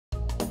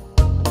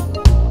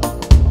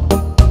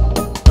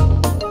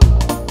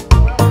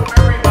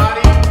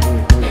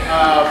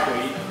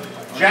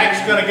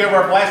give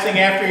our blessing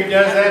after he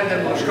does that,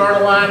 then we'll start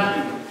a line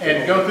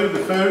and go through the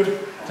food.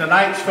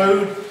 Tonight's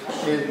food,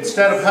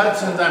 instead of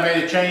Hudson's, I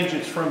made a change.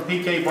 It's from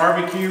PK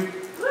Barbecue,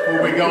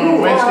 where we go on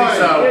Wednesday,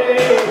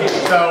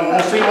 so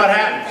we'll see what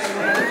happens.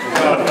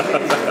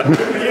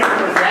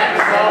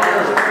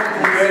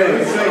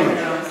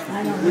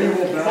 We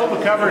will pull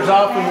the covers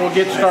off and we'll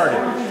get started.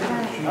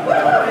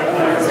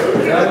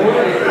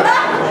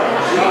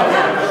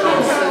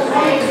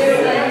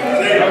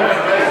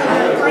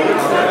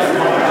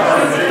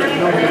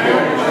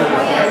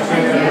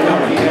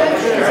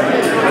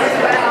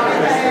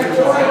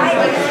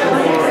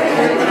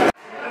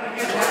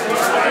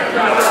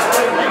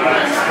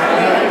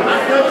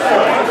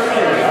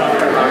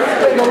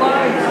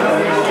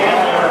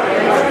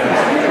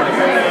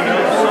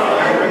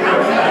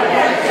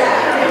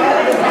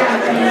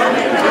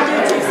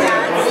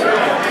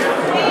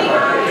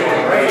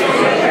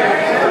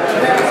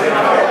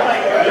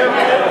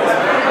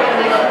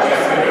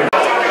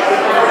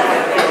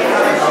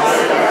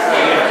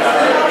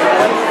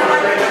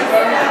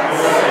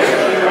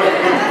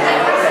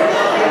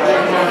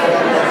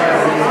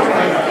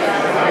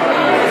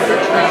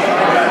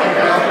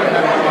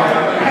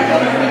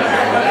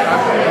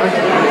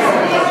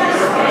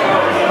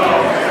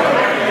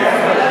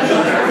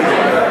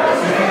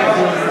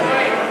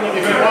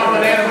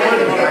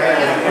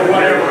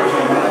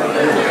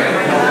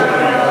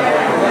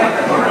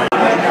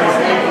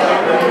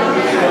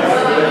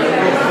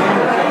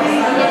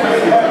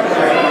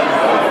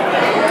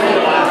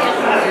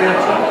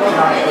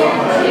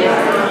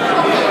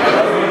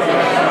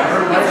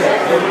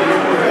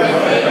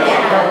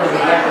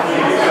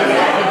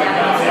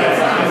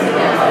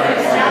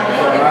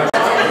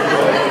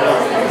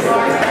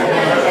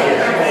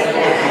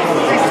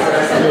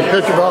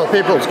 Picture of all the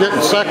people that's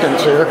getting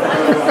seconds here. I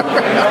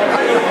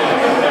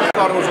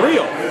thought it was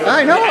real.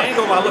 I know. The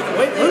angle I looked,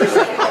 wait, who's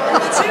that?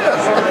 That's it.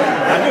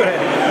 I knew it had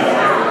to be.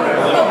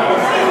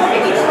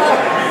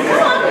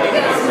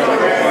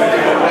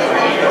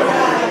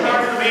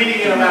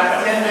 Meeting in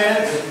about 10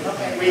 minutes.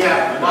 We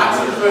have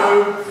lots of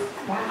food.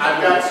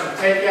 I've got some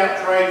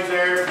takeout trays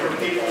there for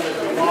people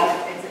that we want.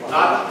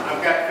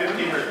 I've got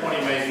 15 or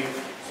 20 maybe,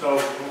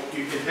 so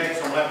you can take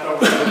some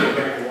leftovers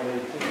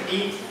and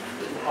eat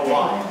a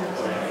lot.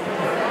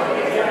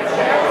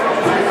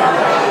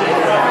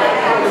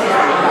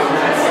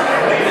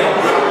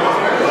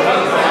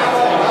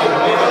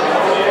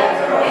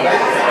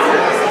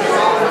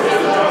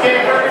 Okay,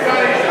 if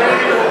everybody's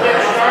ready, we'll get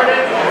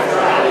started.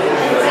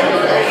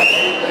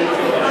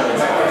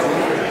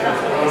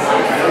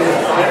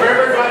 If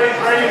everybody's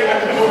ready,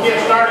 we'll get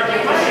started,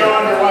 get the show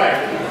underway.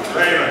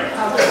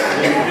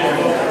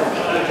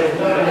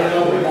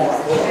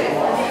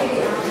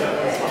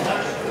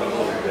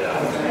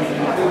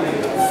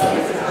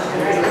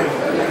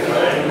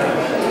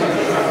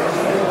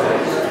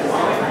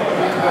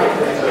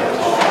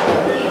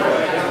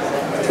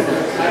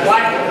 I'd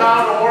like to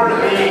call to order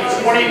the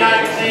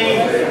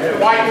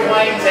 2019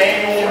 Whiteplains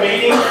annual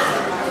meeting.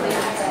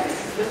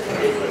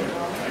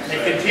 And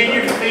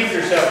continue to feed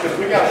yourself because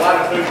we got a lot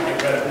of food to get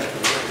rid of.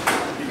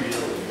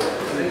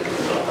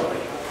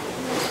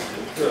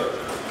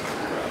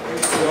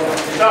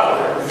 So,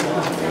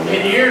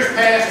 in years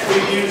past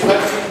we've used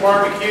Hudson's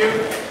Barbecue.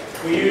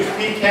 We use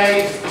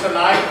PK's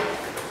tonight.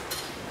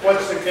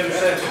 What's the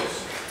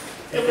consensus?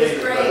 It was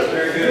great.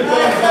 Very good.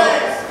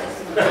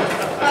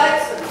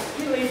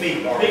 You leave me,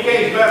 Mark.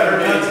 PK's better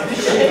than Hudson's.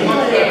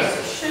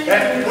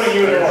 That's between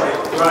you and Mark.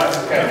 Right,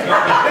 okay.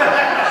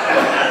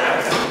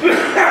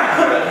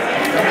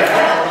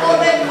 Well,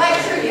 then make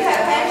sure you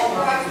have hash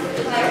browns with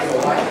the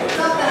flavor.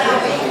 Something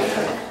I'll eat.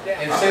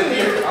 And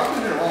Cynthia, I've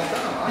been here a long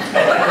time.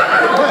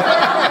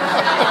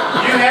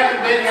 You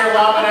haven't been here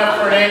long enough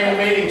for an annual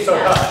meeting, so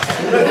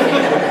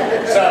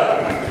so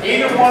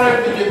either one of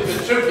the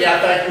two, yeah,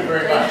 thank you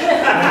very much.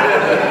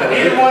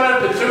 Either one of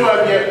the two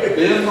of you,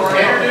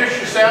 introduce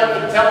yourself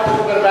and tell a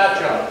little bit about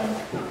y'all.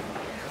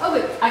 Oh,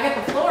 wait, I got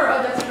the floor.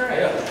 Oh, that's great.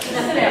 Yeah.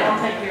 Sit down.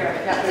 I'll take care of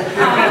it.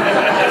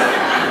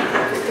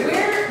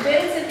 We're Ben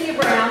and Cynthia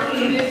Brown. We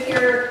moved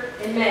here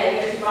in May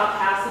as we bought the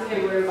house in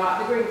February. We bought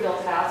the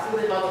Greenfield house.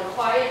 We live on the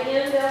quiet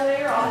end down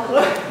there. On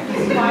the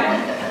quiet.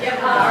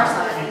 Yep, on our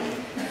side.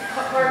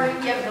 Pardon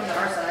me? Yep, on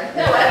our side.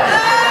 No, I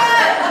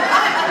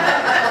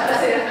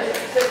don't.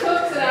 The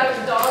cooks and I was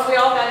the dog. We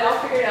all got it all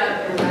figured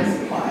out. They were nice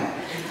and quiet.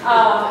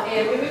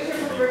 And we moved here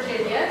from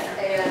Virginia,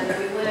 and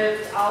we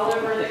lived all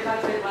over the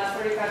country the last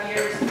 35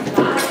 years.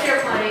 Not an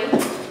airplane.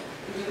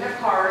 We do have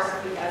cars.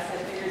 You guys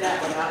have figured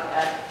that one out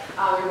yet.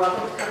 You're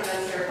welcome to come down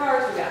and share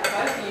cars. We've got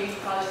quite a few. You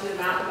probably see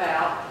them out and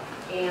about.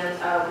 And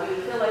we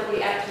feel like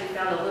we actually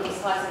found a little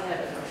slice of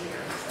heaven from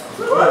here.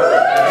 So.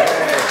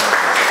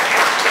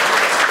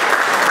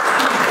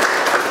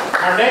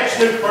 Our next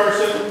new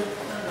person,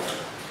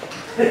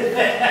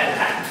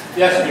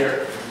 yes,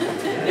 dear,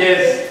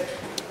 is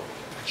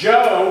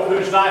Joe,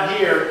 who's not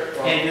here,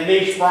 and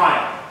Denise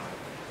Bryant.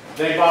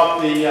 They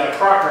bought the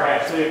Crocker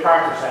house, Leah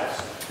Crocker's house.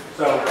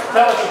 So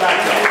tell us about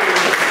that.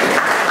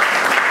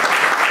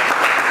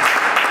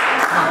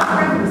 I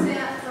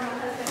represent for my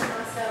husband and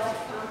myself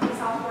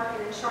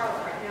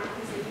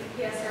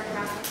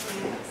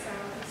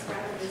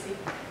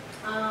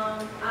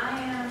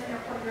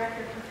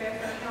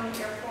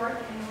County Airport,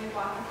 and we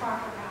bought the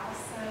Crocker House.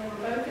 So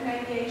we're both in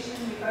aviation,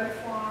 we both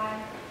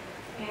fly,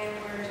 and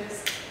we're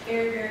just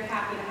very, very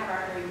happy to have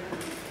our dream come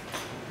true.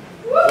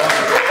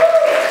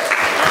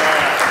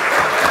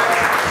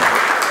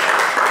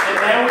 And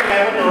now we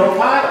have a girl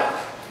pilot.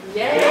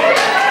 Yeah.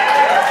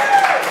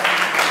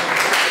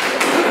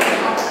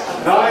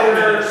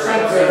 Roger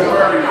Simpson.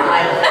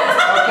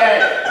 Okay,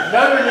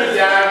 another new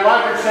guy,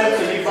 Roger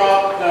Simpson. He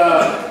bought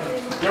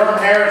Durham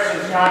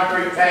Harrison's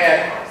concrete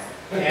pad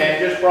and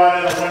just brought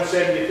in a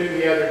 172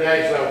 the other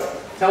day. So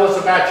tell us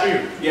about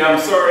you. Yeah, I'm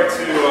sorry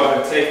to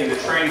have taken the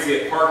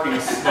transient parking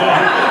spot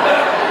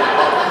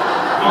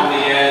on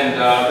the end.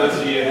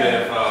 Those of you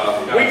that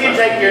have We can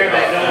take care of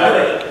that. Don't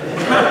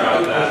worry. Sorry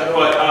about that.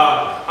 But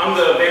I'm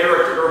the band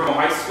director at Durham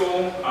High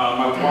School.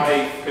 My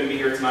wife couldn't be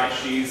here tonight.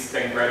 She's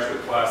taking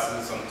graduate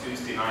classes on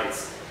Tuesday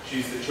nights.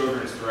 She's the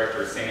children's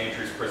director at St.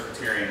 Andrew's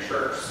Presbyterian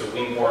Church. So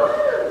we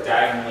work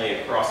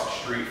diagonally across the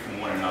street from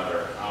one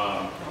another.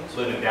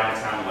 Live in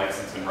downtown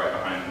Lexington, right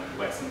behind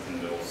Lexington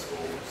Middle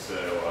School. So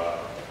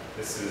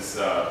this has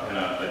been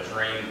a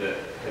dream that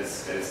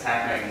is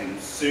happening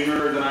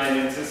sooner than I had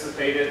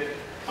anticipated.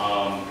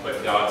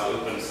 But God's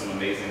opened some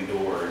amazing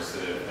doors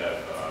that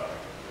have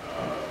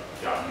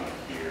gotten me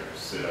here.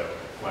 So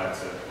glad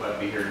to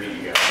be here to meet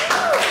you guys.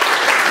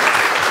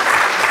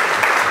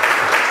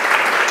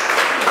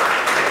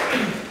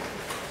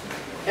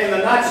 And the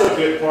not so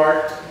good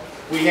part,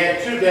 we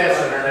had 2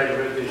 deaths in our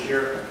neighborhood this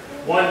year.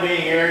 One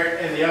being Eric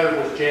and the other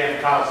was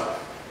Jan Cosby.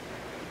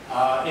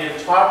 In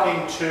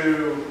talking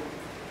to,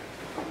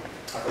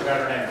 I forgot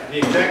her name, the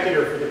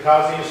executor for the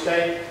Cosby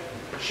estate,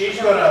 she's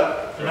going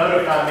to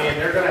notify me and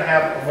they're going to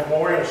have a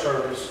memorial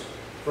service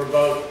for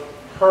both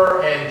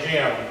her and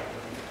Jim.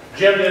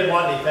 Jim didn't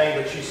want anything,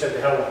 but she said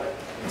the hell with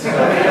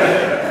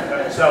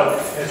it. So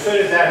as soon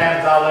as that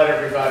happens, I'll let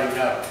everybody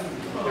know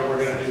that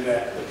we're going to do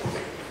that.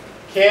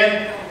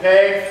 Ken,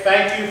 Peg,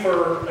 thank you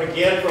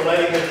again for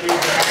letting us use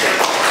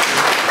that.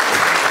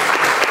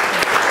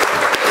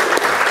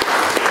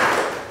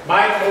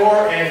 Mike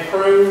Moore and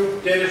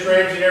crew, Dennis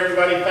Ramsey and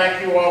everybody,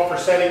 thank you all for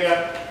setting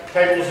up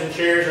tables and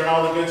chairs and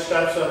all the good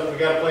stuff so that we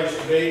got a place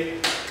to be.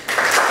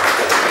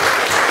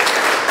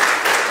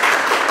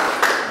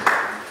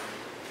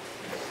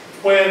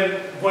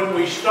 When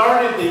we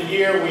started the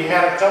year, we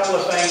had a couple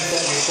of things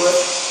that we put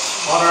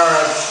on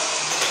our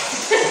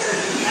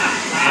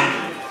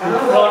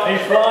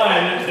He's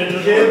flying.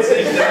 kids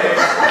these days.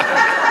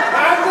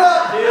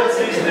 Kids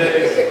these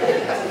days.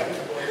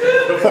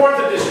 Before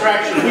the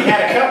distraction, we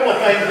had a couple of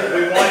things that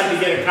we wanted to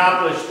get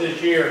accomplished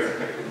this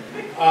year.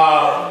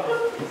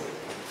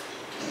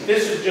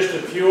 This is just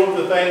a few of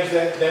the things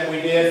that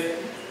we did.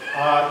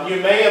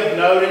 You may have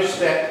noticed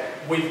that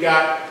we've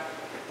got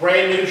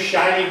brand new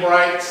shiny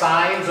bright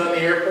signs on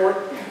the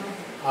airport.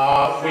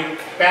 We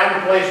found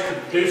a place to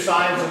do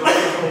signs at a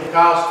reasonable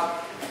cost.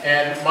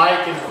 And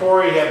Mike and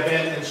Corey have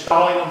been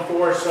installing them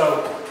for us,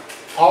 so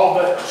all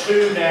but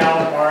 2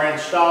 now are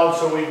installed.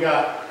 So we've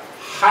got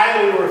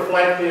highly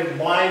reflective,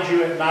 blind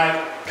you at night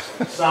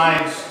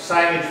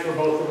signage for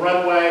both the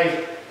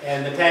runway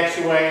and the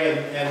taxiway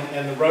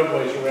and the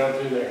roadways around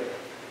through there.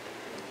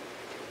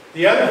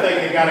 The other thing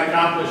that got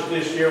accomplished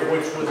this year,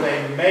 which was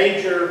a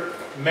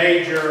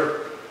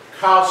major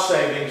cost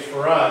savings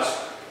for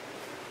us,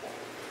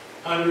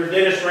 under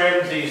Dennis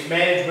Ramsey's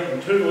management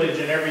and tutelage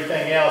and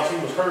everything else, he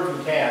was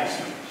herding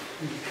cats.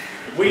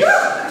 We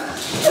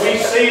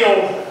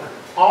sealed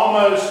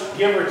almost,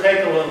 give or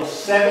take a little,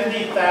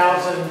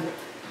 70,000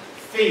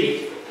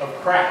 feet of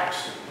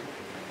cracks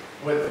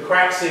with the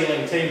crack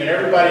sealing team, and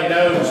everybody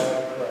knows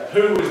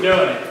who was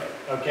doing it,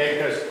 okay,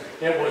 because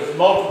it was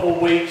multiple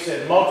weeks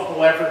and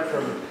multiple effort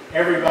from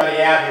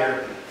everybody out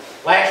here.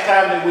 Last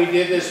time that we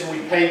did this and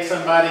we paid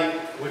somebody,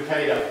 we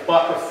paid $1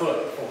 a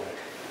foot for it.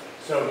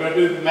 So go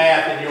do the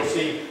math and you'll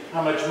see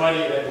how much money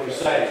that we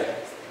saved.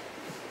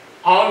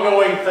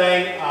 Ongoing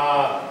thing,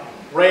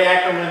 Ray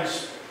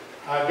Ackerman's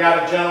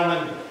got a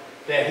gentleman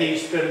that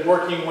he's been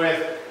working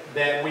with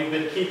that we've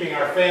been keeping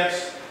our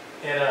fence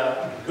in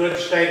a good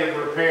state of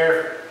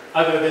repair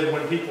other than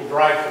when people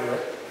drive through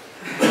it.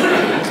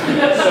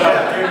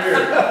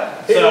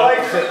 He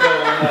likes it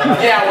though.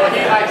 Yeah, well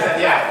he likes it,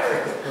 yeah.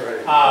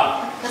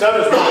 So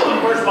does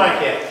Mike. Where's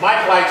Mike at?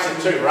 Mike likes it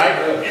too, right?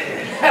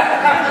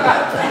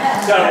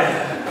 So,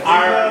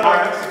 our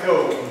Mexico.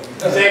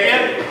 Say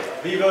again?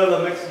 Viva la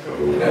Mexico.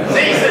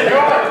 Si,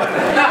 senor.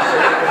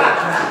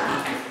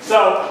 So,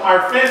 our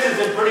fence is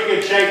in pretty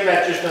good shape.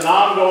 That's just an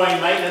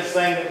ongoing maintenance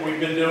thing that we've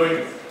been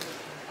doing.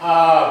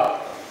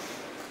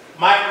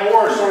 Mike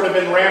Moore has sort of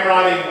been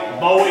ramrodding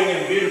mowing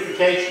and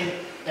beautification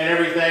and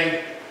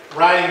everything,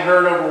 riding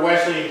herd over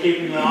Wesley and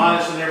keeping them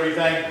honest and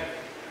everything.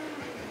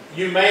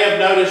 You may have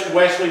noticed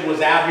Wesley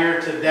was out here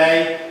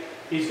today.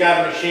 He's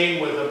got a machine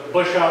with a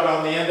bush hog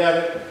on the end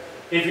of it.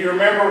 If you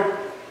remember,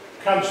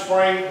 come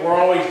spring, we're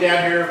always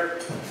down here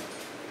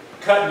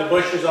cutting the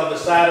bushes on the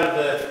side of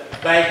the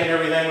bank and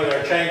everything with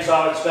our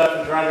chainsaw and stuff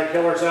and trying to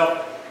kill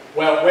ourselves.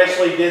 Well,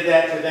 Wesley did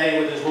that today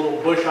with his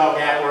little bush hog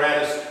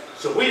apparatus.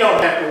 So we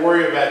don't have to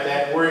worry about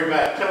that, worry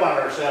about killing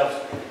ourselves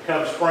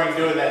come spring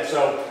doing that.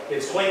 So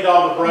it's cleaned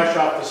all the brush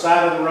off the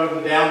side of the road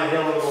and down the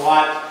hill of the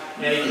lot,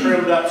 and he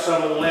trimmed up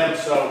some of the limbs,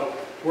 so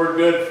we're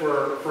good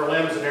for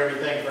limbs and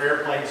everything for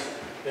airplanes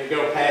that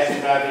go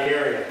passing by the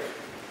area.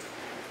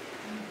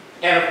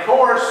 And of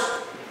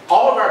course,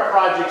 all of our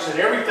projects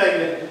and everything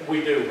that we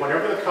do,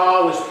 whenever the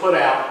call is put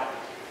out,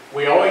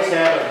 we always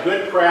have a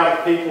good crowd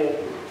of people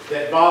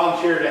that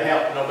volunteer to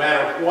help, no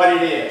matter what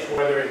it is,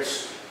 whether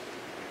it's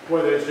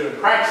doing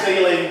crack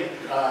sealing,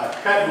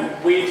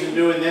 cutting weeds and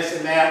doing this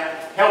and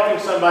that, helping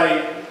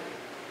somebody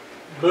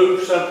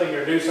move something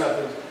or do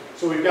something.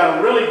 So we've got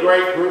a really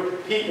great group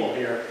of people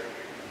here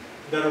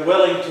that are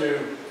willing to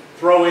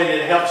throw in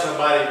and help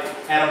somebody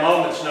at a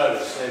moment's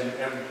notice. And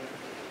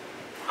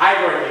I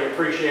greatly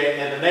appreciate it,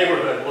 and the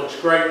neighborhood looks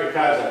great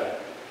because of it.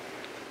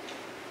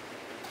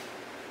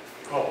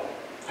 Oh,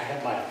 I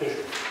have my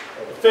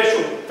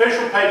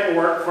official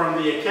paperwork from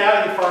the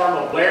accounting firm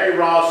of Larry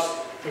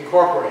Ross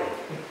Incorporated.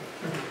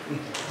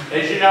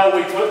 As you know,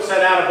 we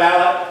sent out a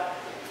ballot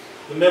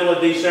the middle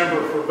of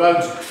December for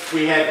votes.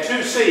 We had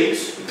 2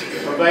 seats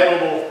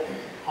available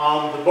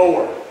on the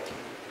board.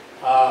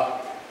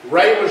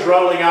 Ray was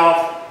rolling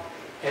off,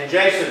 and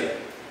Jason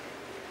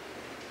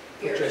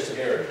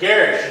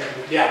Garish,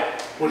 yeah,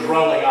 was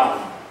rolling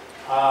off.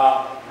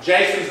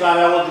 Jason's not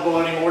eligible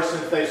anymore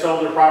since they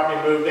sold their property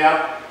and moved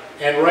out,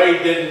 and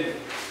Ray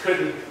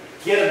couldn't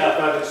get enough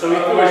of it, so he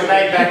threw his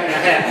name back in the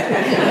hat.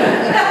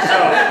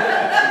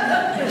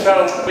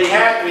 So we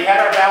had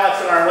our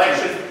ballots in our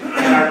election,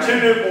 and our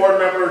 2 new board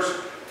members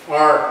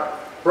are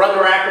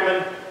Brother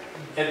Ackerman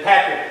and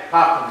Patrick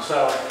Hoffman.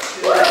 So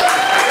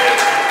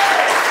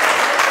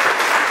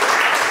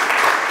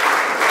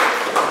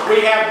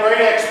we have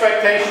great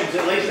expectations,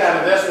 at least out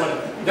of this one.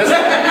 This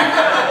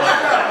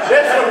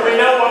one we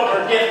know what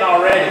we're getting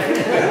already.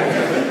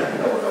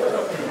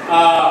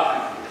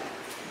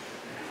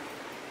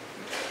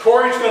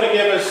 Corey's going to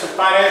give us a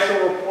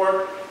financial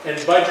report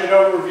and budget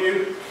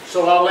overview,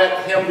 so I'll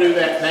let him do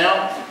that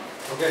now.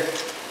 Okay.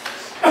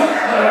 All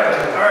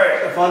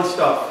right, the fun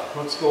stuff.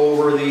 Let's go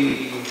over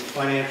the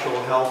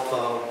financial health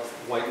of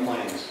White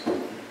Plains.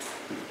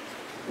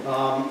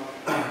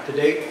 To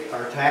date,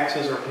 our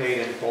taxes are paid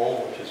in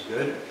full, which is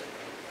good.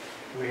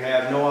 We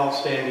have no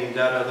outstanding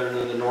debt other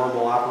than the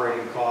normal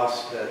operating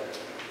costs that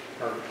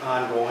are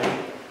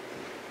ongoing.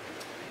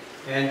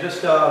 And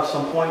just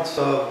some points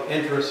of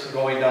interest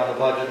going down the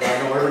budget.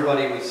 I know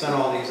everybody, we sent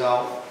all these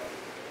out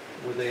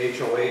with the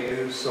HOA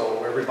dues,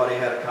 so everybody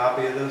had a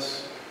copy of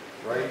this,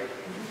 right?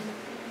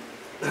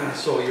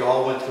 So you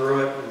all went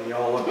through it and you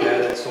all looked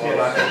at it, so I'm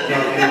not going to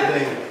tell you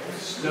anything.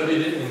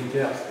 Studied it in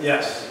depth.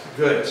 Yes,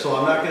 good. So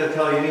I'm not going to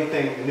tell you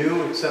anything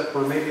new except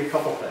for maybe a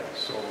couple things,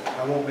 so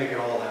I won't make it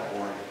all that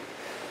boring.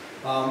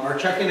 Our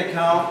checking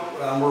account,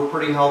 we're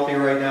pretty healthy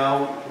right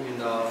now. In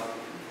the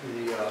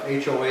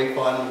HOA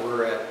fund,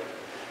 we're at,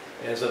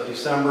 as of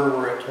December,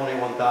 we're at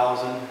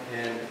 21,000,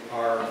 and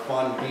our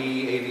Fund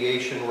B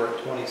Aviation, we're at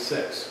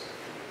 26.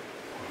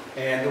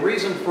 And the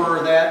reason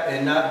for that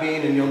and not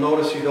being, and you'll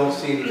notice you don't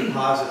see any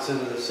deposits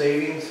into the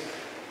savings,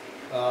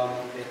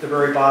 at the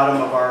very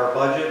bottom of our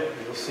budget,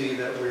 you'll see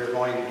that we're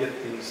going to get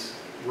these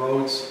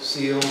roads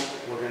sealed.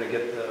 We're going to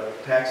get the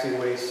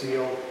taxiways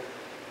sealed.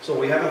 So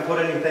we haven't put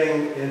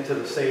anything into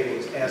the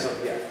savings as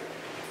of yet.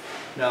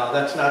 Now,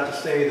 that's not to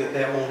say that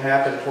that won't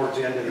happen towards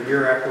the end of the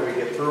year after we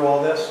get through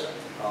all this.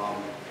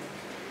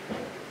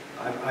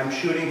 I'm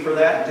shooting for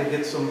that to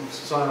get some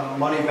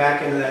money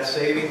back into that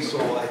savings, so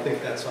I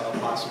think that's a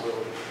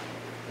possibility.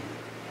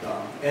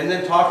 And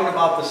then talking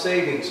about the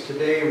savings,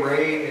 today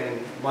Ray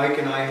and Mike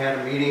and I had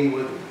a meeting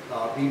with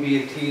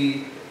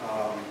BB&T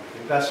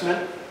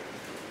Investment,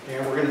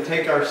 and we're going to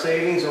take our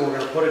savings and we're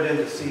going to put it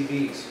into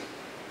CDs.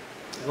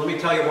 And let me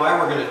tell you why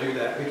we're going to do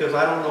that, because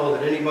I don't know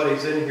that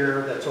anybody's in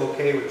here that's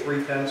okay with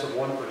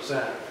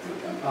 0.3%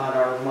 on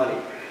our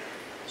money.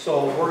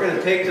 So we're going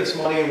to take this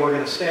money and we're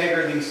going to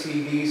stagger these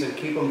CDs and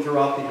keep them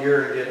throughout the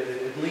year and get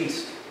at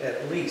least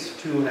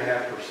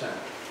 2.5%.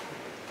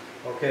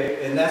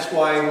 Okay, and that's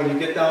why when you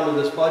get down to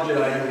this budget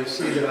item, you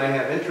see that I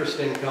have interest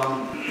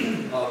income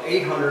of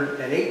 $800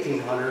 and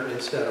 $1,800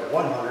 instead of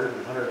 $100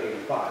 and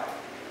 $185.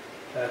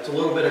 It's a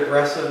little bit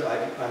aggressive.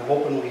 I'm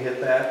hoping we hit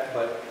that,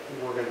 but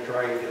we're going to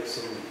try and get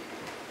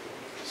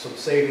some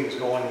savings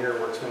going here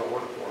where it's going to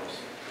work for us.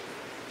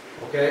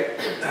 Okay,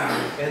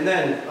 and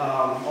then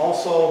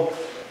also,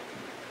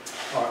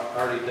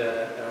 already did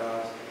it.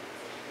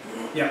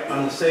 Yeah,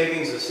 on the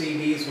savings, the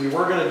CDs, we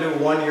were going to do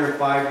 1 year and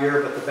 5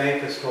 year, but the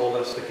bank has told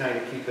us to kind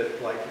of keep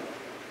it like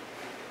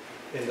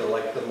into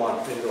like the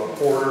month, into a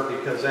quarter,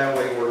 because that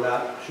way we're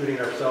not shooting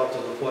ourselves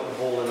in the foot and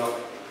holding up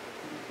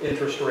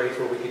interest rates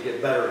where we could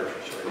get better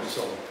interest rates.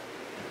 So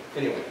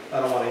anyway, I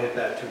don't want to hit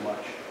that too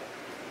much.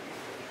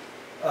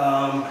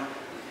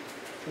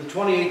 The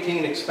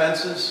 2018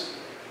 expenses,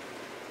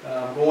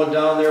 going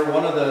down there,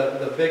 one of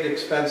the big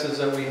expenses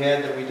that we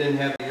had that we didn't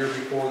have the year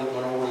before that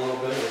went over a little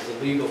bit was the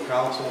legal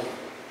counsel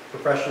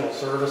professional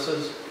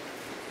services.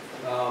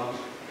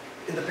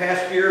 In the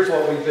past years,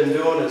 what we've been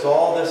doing is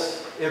all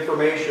this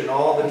information,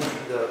 all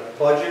the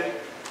budget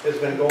has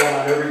been going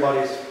on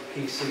everybody's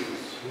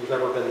PCs, who's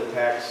ever been the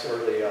tax or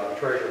the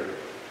treasurer.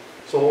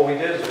 So what we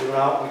did is we went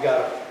out, we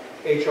got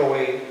a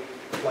HOA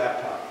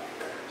laptop.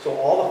 So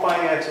all the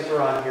finances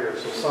are on here.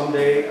 So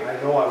someday,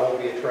 I know I won't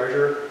be a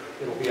treasurer,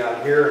 it'll be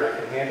on here and I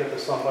can hand it to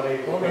somebody.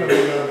 Oh, no.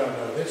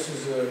 This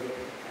is a...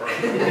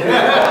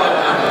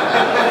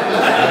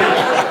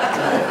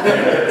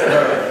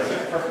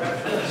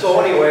 So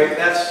anyway,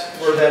 that's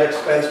where that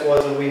expense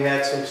was, and we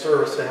had some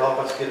service to help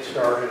us get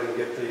started and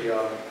get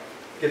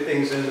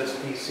things in this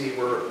PC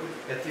where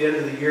at the end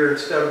of the year,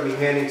 instead of me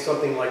handing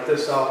something like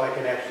this out, I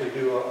can actually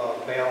do a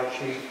balance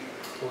sheet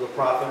with a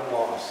profit and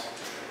loss.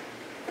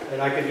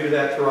 And I can do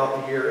that throughout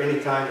the year, any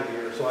time of the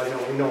year, so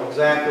we know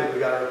exactly,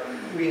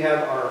 we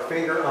have our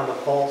finger on the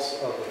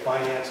pulse of the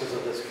finances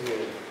of this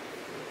community.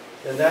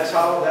 And that's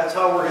how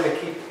we're going to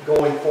keep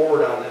going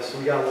forward on this.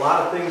 We got a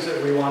lot of things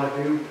that we want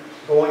to do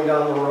going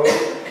down the road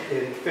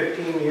in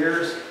 15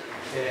 years,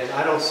 and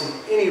I don't see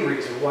any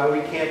reason why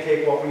we can't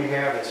take what we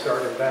have and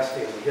start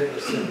investing and getting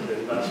this into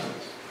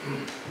investments.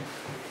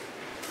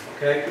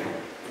 Okay?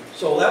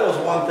 So that was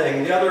one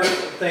thing. The other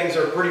things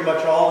are pretty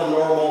much all the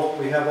normal.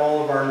 We have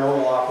all of our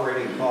normal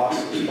operating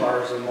costs as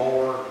far as the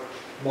mower,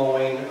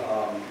 mowing,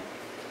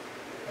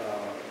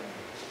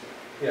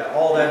 yeah,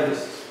 all that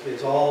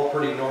is all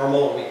pretty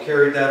normal. We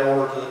carried that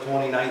over to the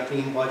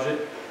 2019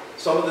 budget.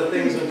 Some of the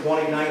things in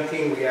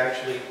 2019 we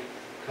actually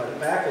cut it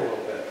back a little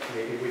bit.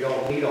 Maybe we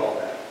don't need all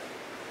that.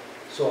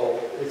 So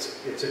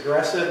it's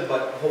aggressive,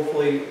 but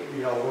hopefully,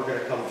 we're going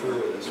to come through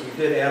with this. We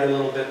did add a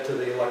little bit to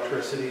the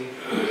electricity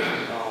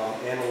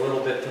and a little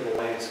bit to the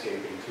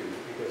landscaping too,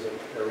 because of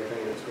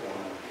everything that's going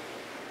on.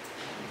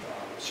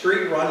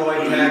 Street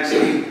runway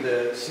taxi,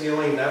 the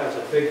ceiling, that was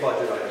a big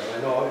budget item.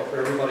 I know if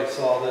everybody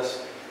saw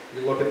this,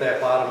 you look at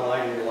that bottom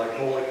line and you're like,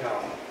 holy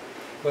cow.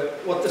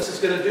 But what this is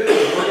going to do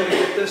is we're going to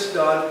get this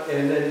done,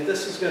 and then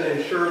this is going to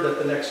ensure that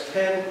the next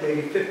 10,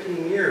 maybe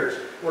 15 years,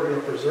 we're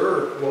going to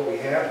preserve what we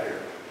have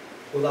here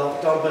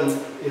without dumping,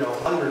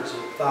 hundreds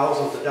of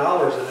thousands of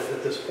dollars in it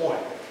at this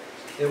point.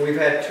 And we've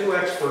had two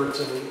experts,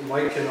 and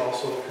Mike can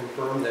also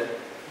confirm that,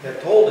 have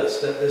told us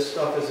that this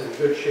stuff is in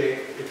good shape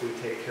if we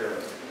take care of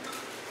it.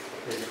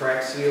 And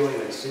crack sealing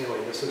and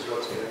sealing, this is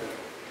what's going to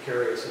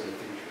carry us in the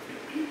future.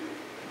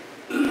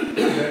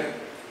 Okay.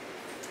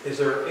 Is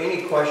there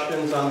any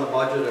questions on the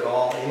budget at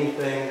all?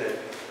 Anything that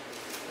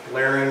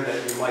glaring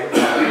that you might want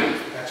an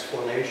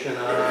explanation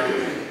on?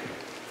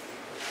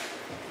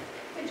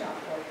 Good job,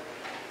 Corey.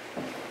 I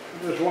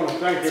just want to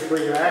thank you for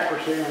your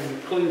accuracy and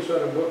the clean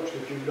set of books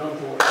that you've done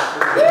for us.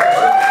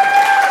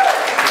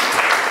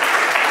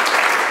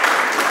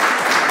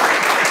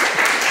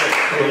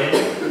 You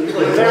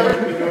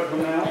can do it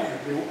from now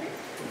if you want.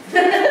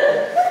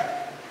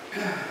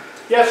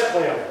 Yes,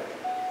 Clem.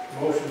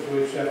 Motion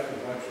to accept the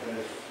budget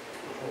as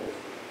proposed.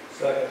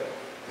 Second.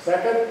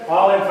 Second,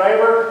 all in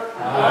favor?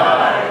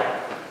 Aye.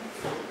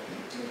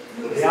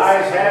 The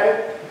ayes have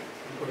it.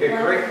 Okay,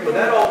 great. With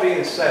that all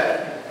being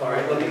said, all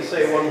right, let me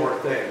say one more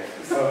thing.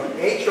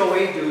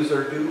 HOA dues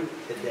are due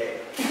today.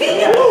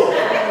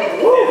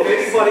 If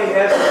anybody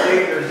hasn't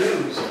paid their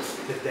dues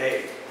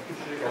today,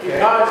 okay?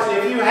 Because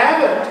if you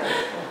haven't,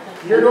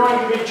 you're going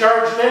to be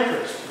charged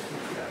interest.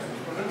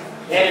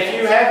 And if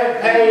you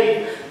haven't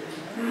paid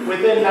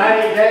within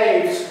 90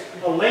 days,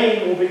 a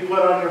lien will be put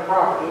on your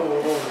property.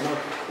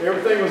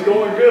 Everything was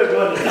going good,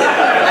 wasn't it?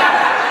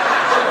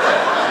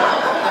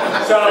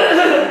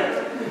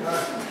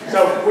 So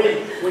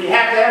we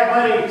have to have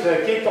money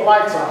to keep the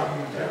lights on.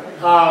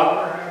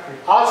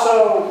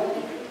 Also,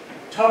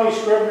 Tony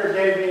Scribner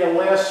gave me a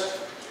list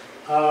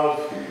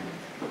of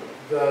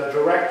the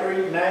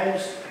directory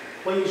names.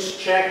 Please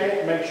check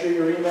it, make sure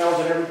your emails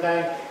and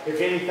everything.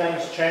 If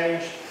anything's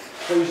changed,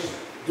 please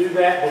do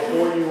that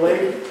before you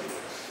leave.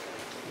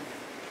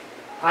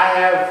 I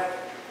have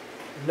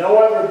no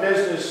other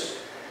business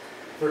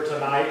for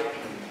tonight.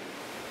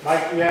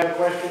 Mike, do you have a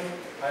question?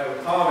 I have a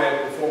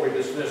comment before we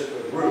dismiss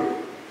the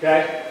group.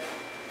 Okay.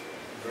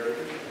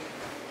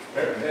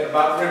 In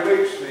about 3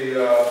 weeks, I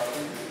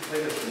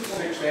think it's the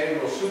 6th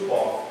annual soup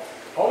off.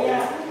 Oh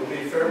yeah. Will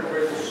be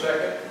February the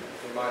 2nd.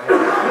 In my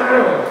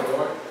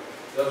house,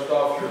 dust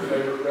off your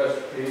favorite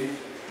recipes,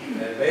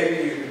 and maybe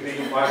you can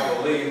beat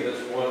Michael Lee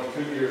that's won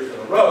 2 years in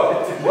a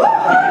row.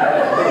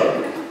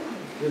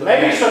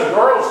 Maybe some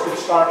girls could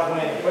start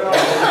winning.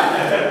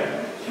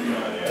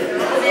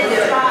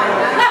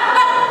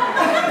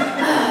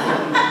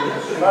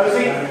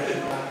 Rosie?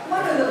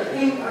 What are the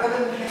pink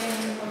ribbon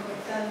things on the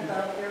fence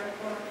out there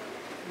for?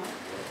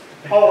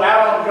 Oh,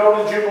 out on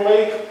Golden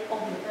Jubilee?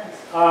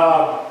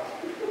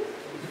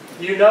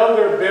 You know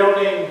they're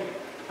building,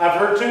 I've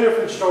heard two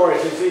different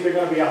stories. It's either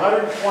going to be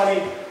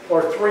 120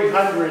 or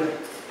 300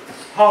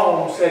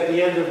 homes at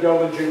the end of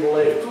Golden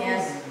Jubilee.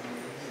 Yes.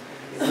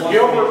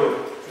 Gilbert,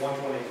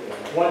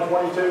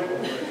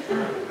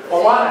 122? A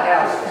lot of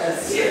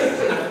houses.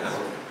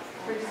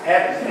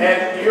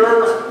 And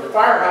your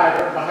fire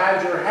hydrant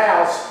behind your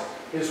house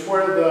is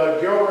where the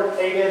Gilbert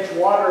 8-inch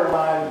water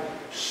line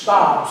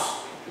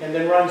stops and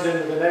then runs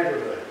into the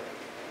neighborhood.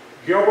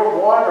 Gilbert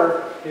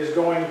Water is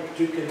going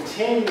to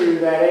continue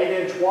that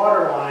 8-inch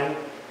water line,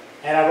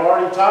 and I've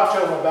already talked to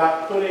them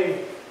about putting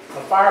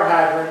a fire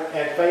hydrant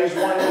at phase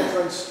 1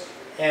 entrance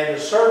and the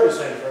service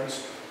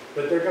entrance,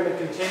 but they're going to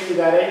continue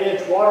that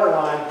 8-inch water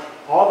line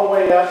all the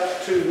way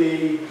up to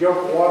the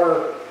Gilbert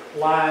Water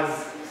line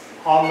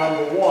on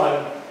number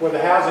 1 where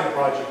the housing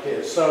project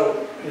is.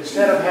 So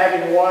instead of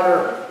having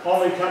water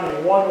only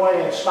coming one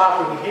way and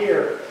stopping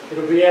here,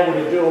 it'll be able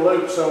to do a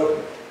loop. So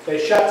if they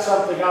shut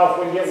something off,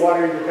 we can get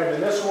water either coming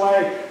this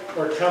way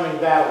or coming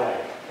that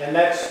way. And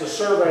that's the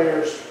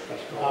surveyor's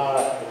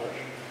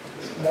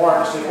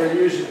marks that they're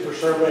using for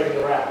surveying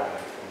the route.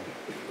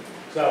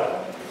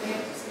 So,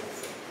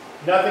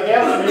 nothing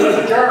else,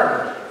 meeting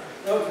adjourned.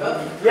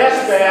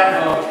 Yes,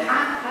 Beth?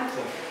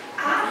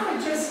 I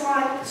would just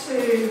like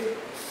to,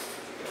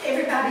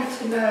 everybody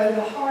to know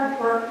the hard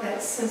work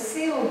that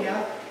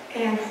Cecilia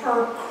and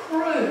her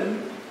crew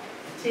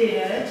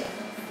did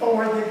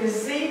for the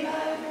gazebo.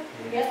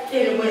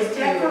 It was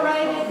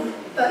decorated,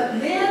 but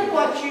then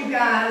what you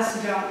guys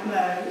don't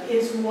know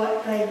is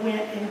what they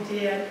went and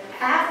did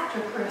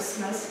after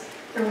Christmas.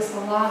 There was a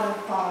lot of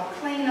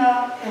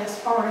cleanup as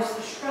far as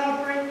the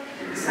shrubbery.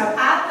 So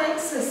I think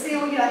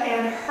Cecilia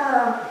and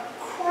her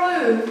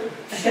crew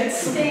should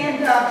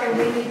stand up, and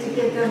we need to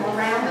give them a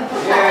round of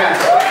applause. Yeah.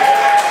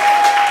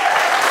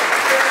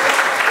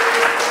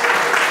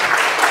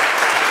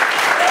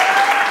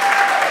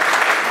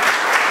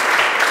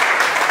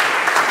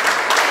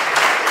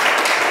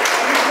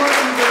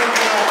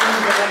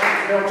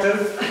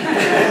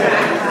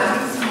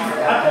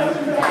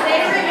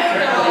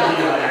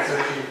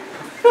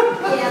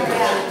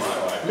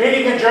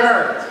 Meeting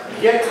adjourned.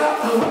 Get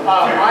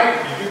Mike.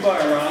 Did you buy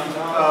a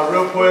run?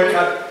 Real quick, I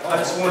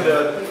just wanted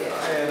to,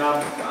 and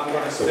I'm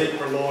going to speak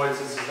for Lloyd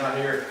since he's not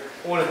here.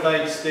 I want to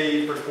thank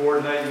Steve for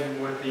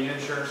coordinating with the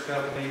insurance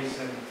companies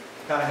and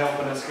kind of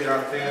helping us get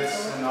our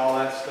fence and all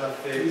that stuff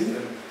fixed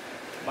and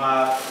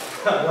my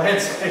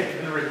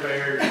landscaping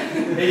repaired.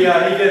 He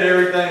did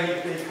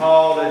everything. He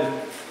called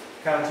and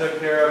kind of took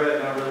care of it,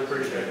 and I really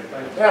appreciate it.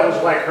 Thank you. That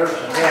was like her.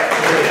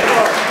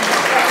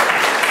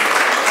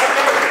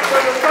 For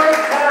the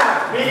first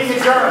time, meeting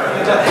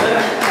adjourned.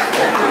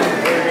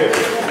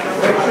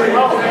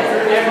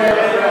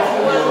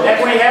 And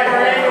we have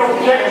our annual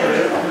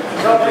picture.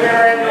 Don't forget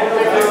our annual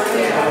picture.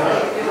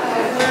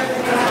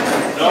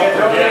 Don't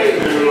forget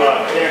to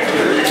check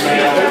your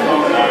email,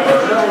 phone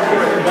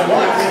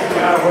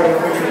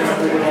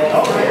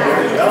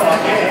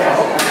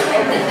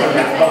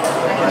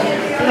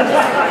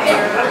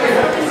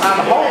I'm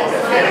home.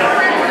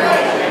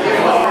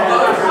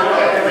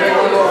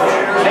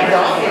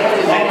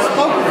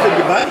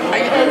 How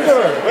you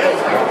doing?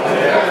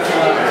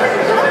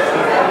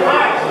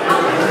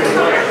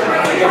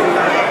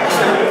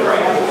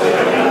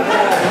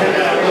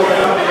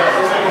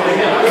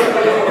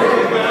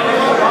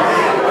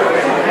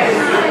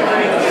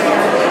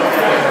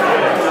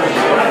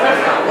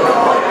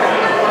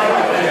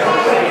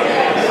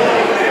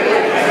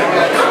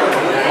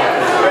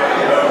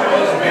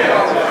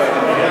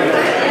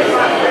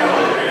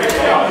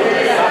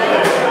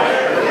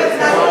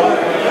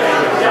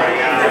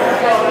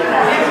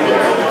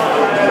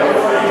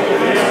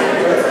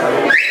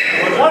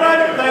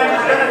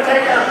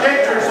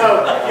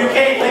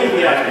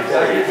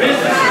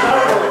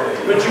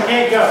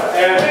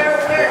 And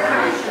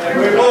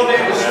we will need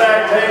to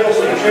stack tables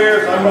and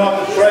chairs. I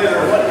brought the trailer.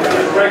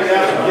 Just break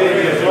down and get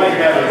you a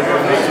blanket out of here.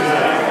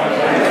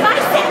 If I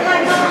sit my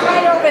mom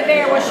right over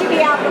there, will she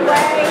be out the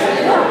way?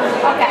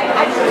 Okay,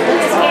 I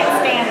just can't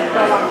stand it for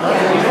a long time.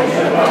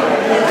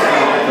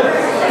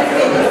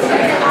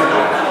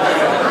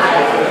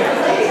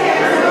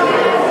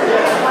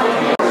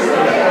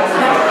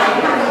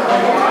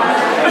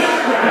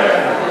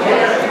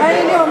 How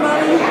you doing,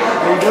 Mommy?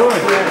 How you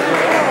doing?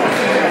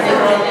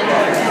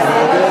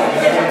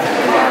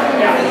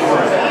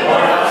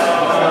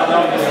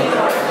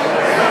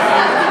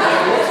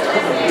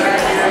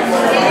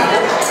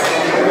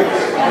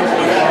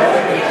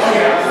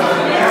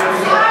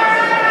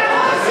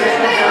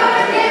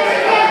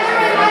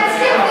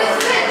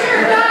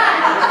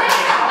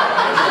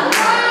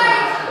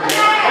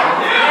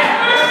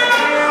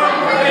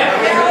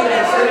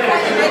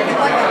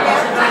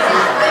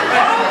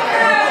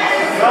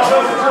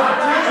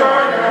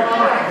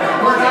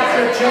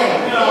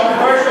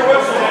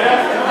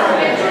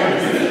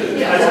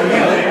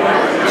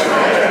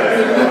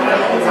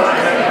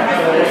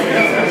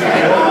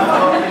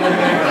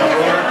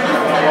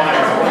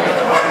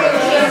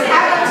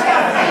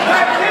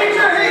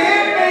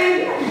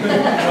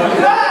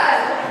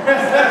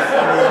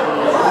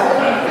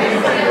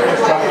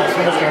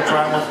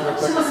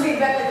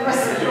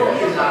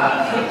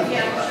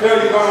 Still,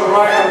 you're going to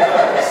write on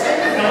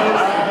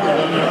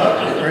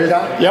Ready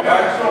down? Yep.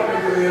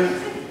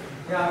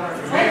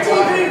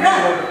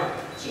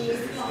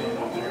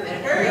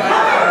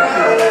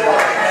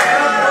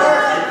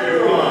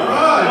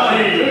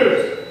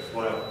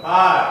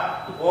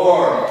 Five, four,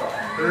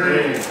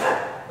 three,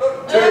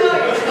 two.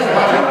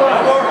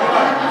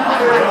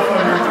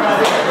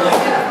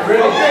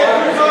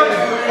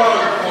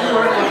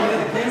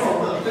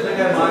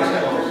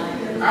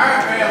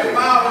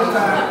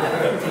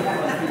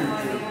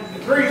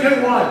 2,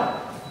 1.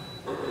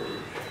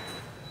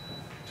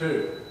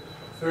 2,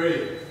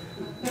 3,